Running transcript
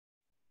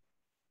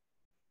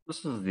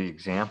This is the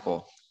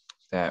example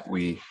that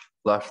we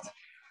left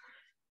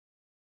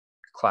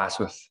class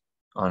with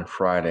on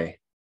Friday.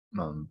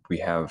 We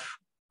have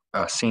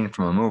a scene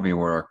from a movie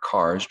where a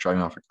car is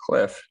driving off a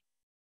cliff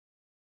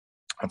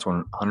that's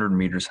 100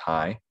 meters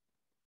high,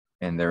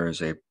 and there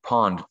is a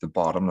pond at the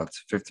bottom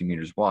that's 50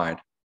 meters wide.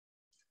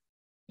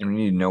 And we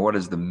need to know what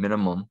is the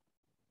minimum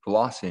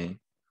velocity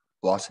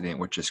at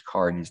which this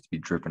car needs to be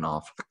driven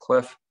off the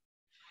cliff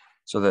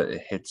so that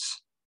it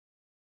hits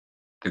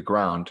the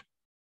ground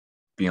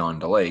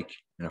beyond the lake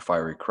in a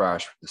fiery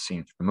crash for the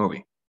scene for the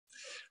movie.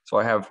 So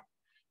I have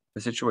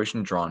the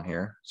situation drawn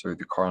here. So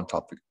the car on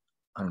top of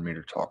the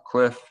 100-meter tall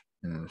cliff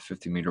and then the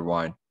 50-meter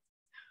wide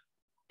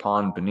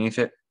pond beneath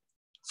it.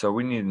 So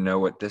we need to know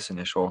what this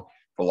initial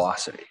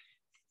velocity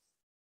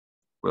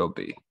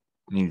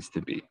needs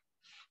to be.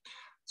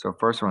 So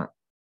first we're going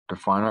to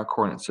define our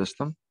coordinate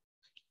system.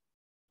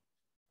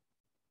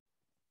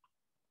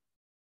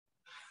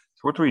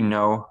 So what do we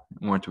know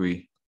and what do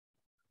we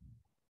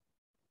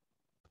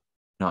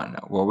not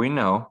know? Well, we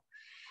know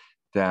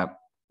that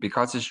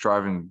because it's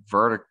driving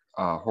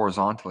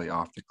horizontally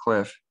off the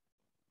cliff,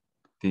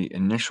 the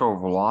initial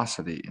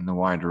velocity in the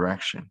y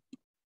direction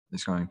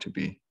is going to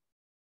be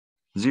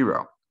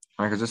 0,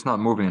 right? Because it's not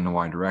moving in the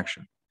y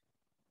direction.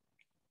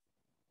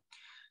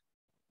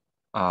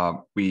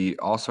 We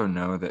also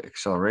know that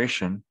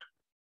acceleration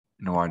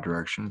in the y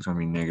direction is going to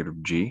be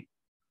negative g.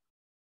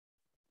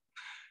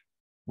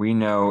 We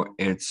know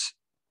its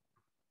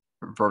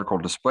vertical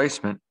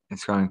displacement.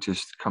 It's going to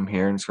come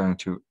here and it's going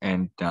to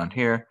end down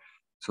here.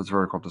 So its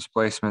vertical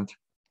displacement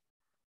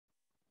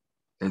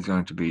is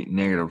going to be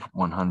negative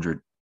 100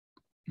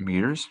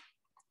 meters.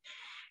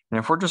 And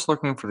if we're just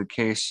looking for the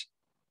case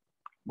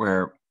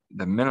where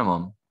the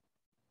minimum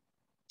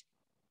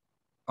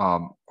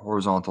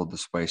horizontal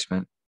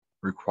displacement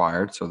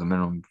required, so the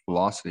minimum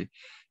velocity,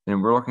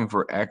 then we're looking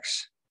for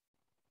x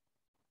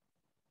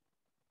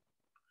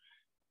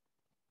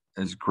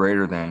is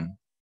greater than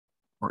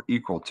or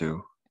equal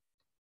to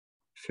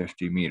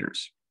 50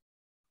 meters.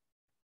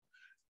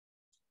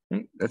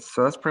 Okay,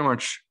 that's pretty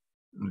much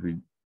what we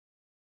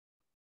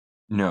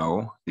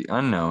know. The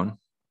unknown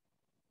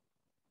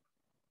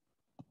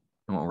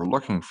and what we're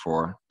looking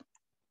for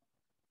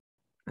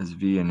is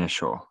v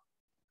initial,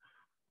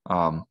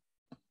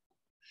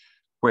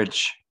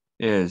 which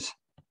is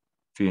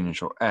v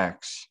initial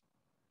x,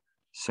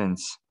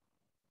 since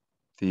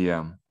the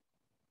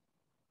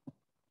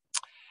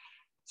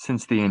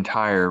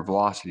entire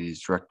velocity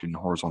is directed in the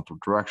horizontal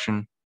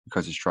direction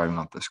because it's driving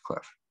up this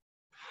cliff.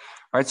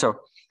 All right, so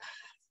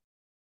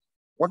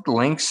what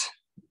links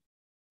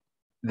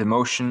the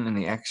motion in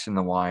the x and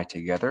the y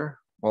together?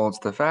 Well, it's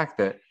the fact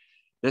that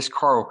this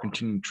car will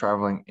continue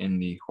traveling in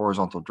the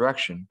horizontal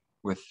direction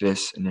with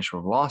this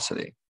initial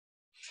velocity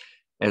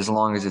as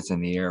long as it's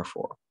in the air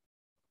for.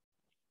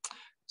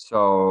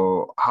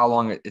 So how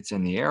long it's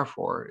in the air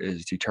for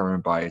is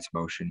determined by its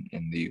motion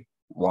in the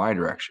y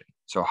direction.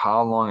 So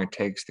how long it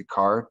takes the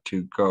car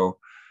to go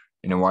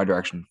in a y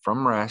direction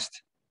from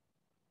rest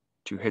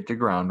to hit the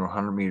ground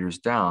 100 meters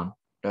down,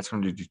 that's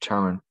going to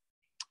determine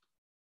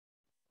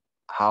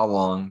how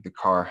long the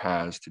car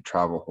has to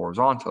travel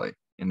horizontally,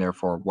 and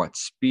therefore what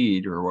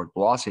speed or what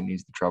velocity it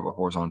needs to travel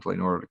horizontally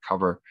in order to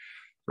cover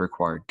the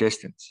required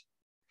distance.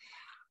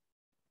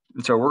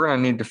 And so we're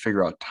going to need to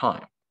figure out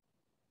time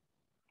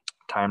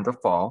to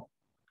fall.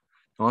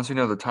 And once we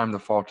know the time to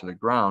fall to the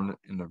ground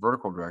in the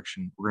vertical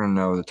direction, we're going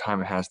to know the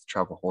time it has to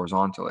travel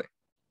horizontally.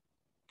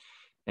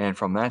 And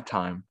from that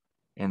time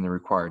and the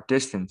required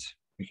distance,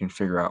 we can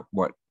figure out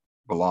what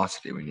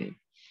velocity we need.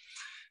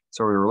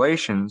 So the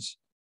relations,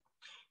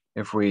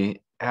 if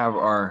we have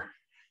our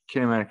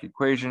kinematic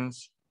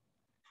equations,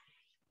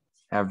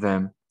 have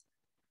them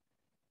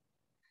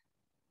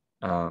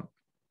in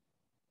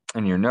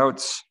your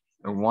notes.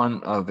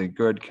 One of the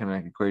good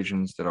kinematic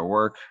equations that'll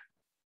work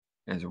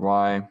is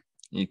y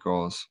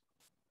equals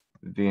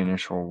v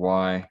initial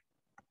y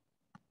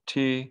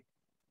t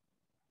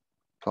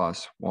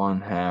plus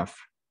 1/2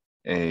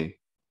 a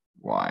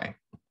y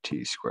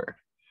t squared.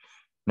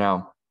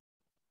 Now,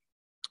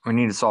 we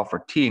need to solve for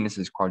t, and this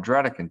is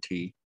quadratic in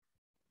t,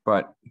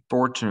 but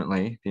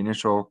fortunately, the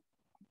initial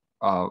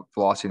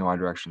velocity in the y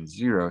direction is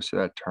 0, so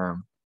that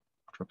term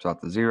drops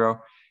out to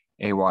 0.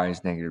 Ay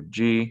is negative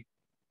g,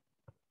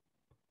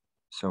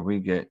 so we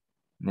get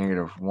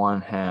negative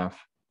 1/2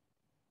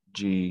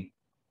 g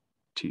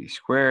t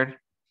squared.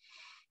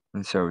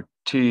 And so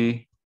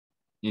t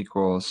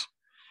equals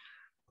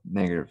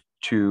negative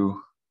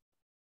 2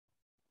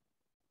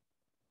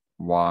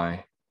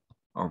 y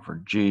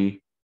over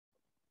g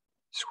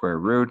square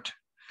root.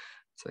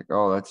 It's like,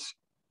 oh, that's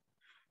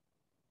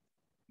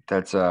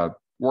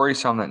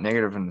worrisome, that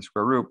negative in the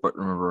square root, but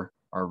remember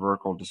our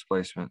vertical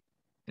displacement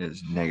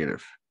is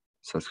negative,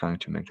 so it's going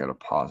to make that a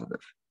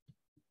positive.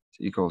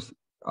 So equals,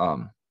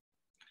 so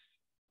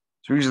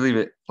we just leave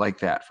it like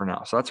that for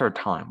now. So that's our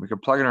time. We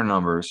could plug in our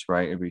numbers,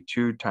 right? It'd be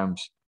 2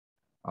 times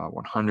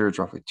 100 is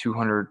roughly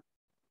 200.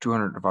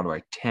 200 divided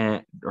by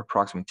 10, or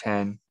approximately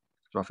 10,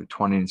 is roughly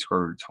 20, and square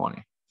root of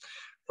 20.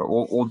 But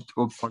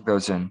we'll plug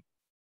those in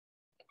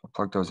I'll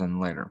plug those in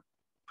later.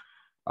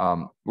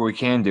 What we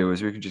can do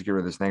is we can just get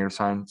rid of this negative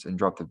signs and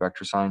drop the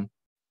vector sign.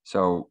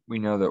 So we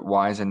know that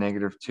y is a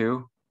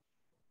 -2.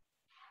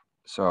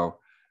 So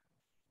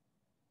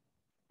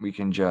we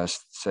can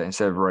just say,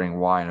 instead of writing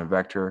y in a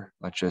vector,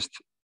 let's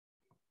just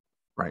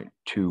write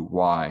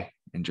 2y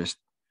and just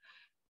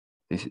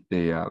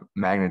the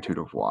magnitude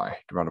of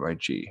y divided by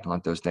g, and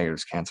let those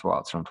negatives cancel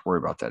out, so don't have to worry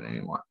about that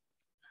anymore.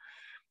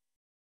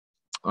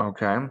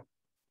 Okay,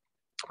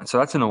 so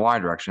that's in the y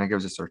direction. That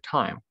gives us our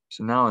time.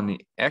 So now in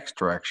the x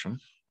direction,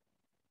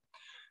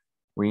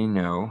 we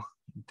know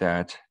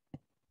that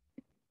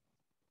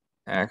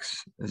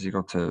x is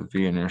equal to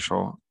v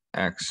initial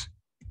x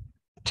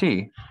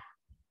t.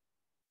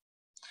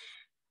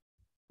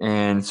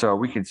 And so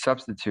we could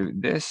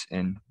substitute this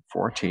in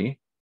for t.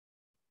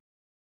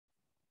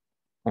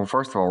 Well,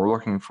 first of all, we're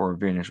looking for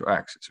v initial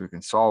x, so we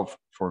can solve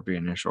for v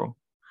initial.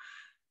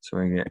 So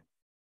we get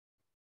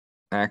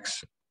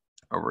x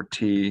over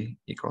t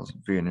equals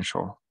v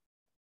initial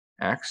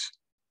x.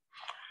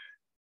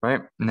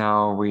 Right,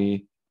 now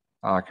we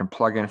can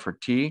plug in for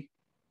t.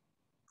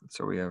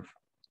 So we have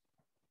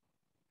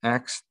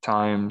x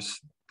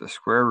times the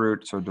square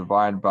root, so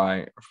divide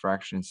by a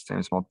fraction, same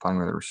as multiplying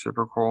with a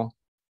reciprocal.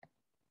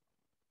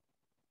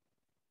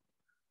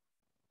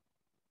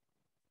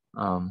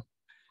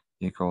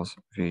 Equals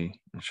v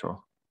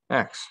initial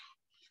x.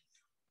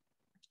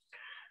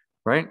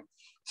 Right,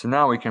 so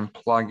now we can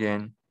plug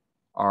in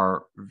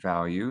our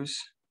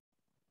values.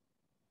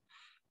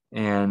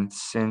 And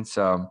since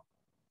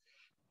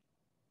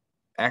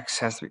x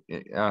has to be,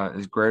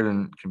 is greater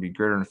than, can be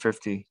greater than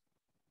 50,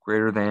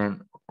 greater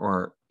than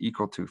or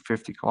equal to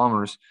 50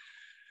 kilometers,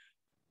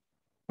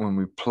 when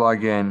we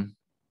plug in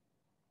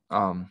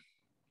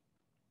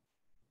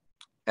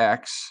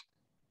x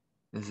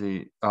is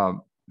the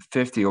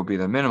 50 will be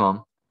the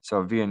minimum,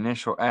 so v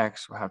initial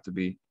x will have to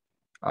be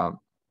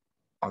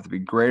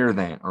greater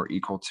than or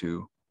equal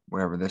to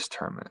whatever this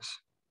term is.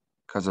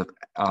 Because if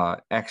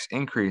x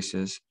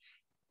increases,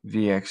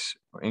 vx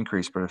will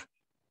increase, but if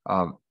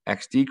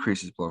x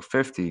decreases below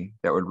 50,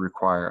 that would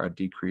require a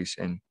decrease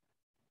in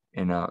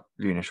v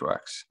initial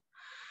x.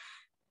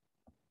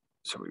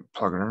 So we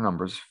plug in our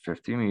numbers: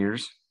 50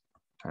 meters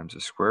times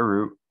the square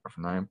root of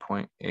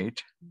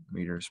 9.8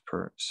 meters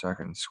per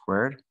second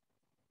squared,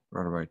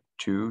 divided by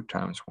 2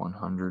 times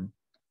 100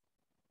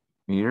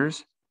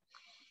 meters.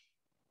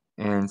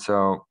 And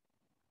so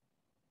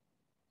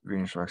v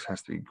initial x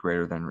has to be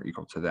greater than or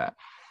equal to that.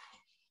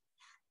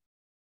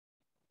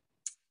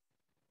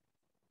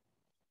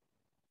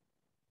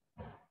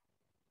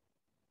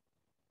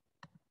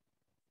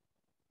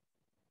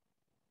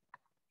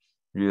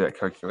 We do that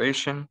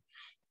calculation,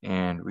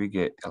 and we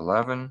get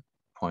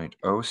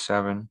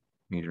 11.07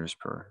 meters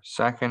per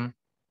second.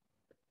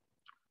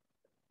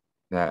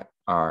 That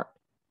our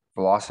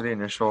velocity,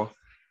 initial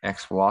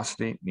x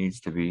velocity, needs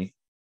to be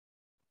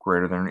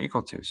greater than or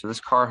equal to. So this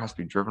car has to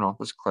be driven off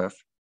this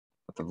cliff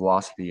with a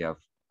velocity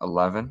of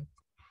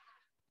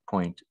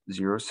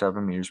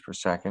 11.07 meters per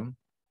second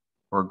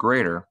or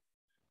greater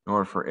in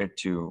order for it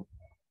to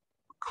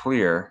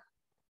clear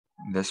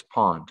this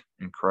pond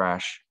and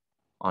crash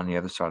on the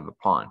other side of the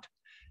pond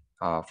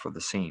for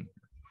the scene.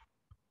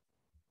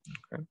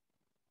 Okay.